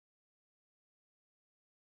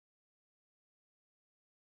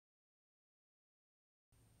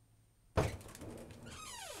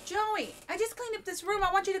Joey, I just cleaned up this room.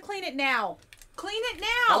 I want you to clean it now. Clean it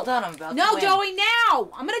now. Hold on, I'm about to No, win. Joey, now.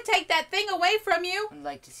 I'm going to take that thing away from you. I'd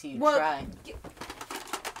like to see you try.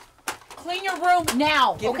 Clean your room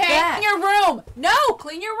now, Give okay? it back. Clean your room. No,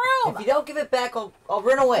 clean your room. If you don't give it back, I'll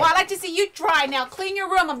run away. Well, I'd like to see you try now. Clean your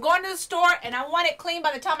room. I'm going to the store, and I want it clean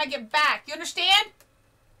by the time I get back. You understand?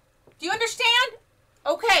 Do you understand?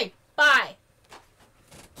 Okay, bye.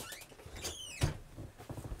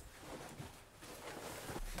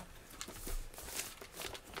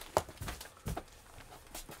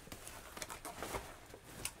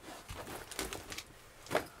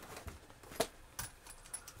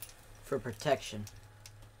 For protection.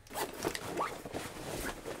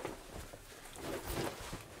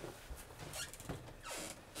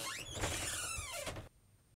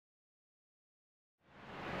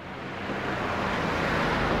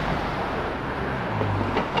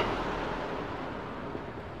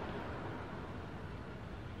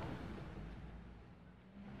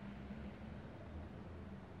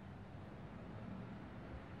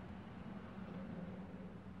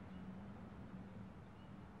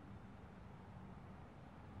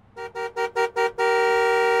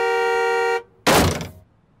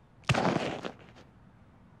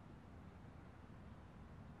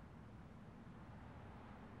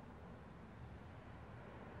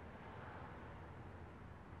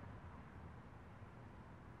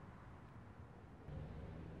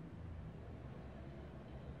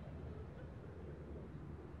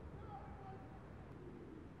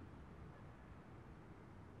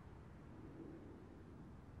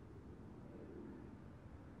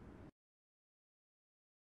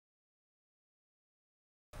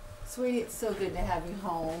 Sweetie, it's so good to have you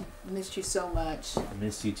home. I missed you so much. I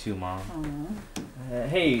missed you too, Mom. Aww.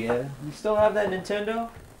 Hey, you still have that Nintendo?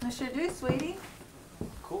 I sure do, sweetie.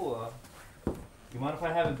 Cool. You mind if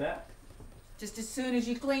I have it back? Just as soon as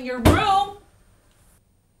you clean your room.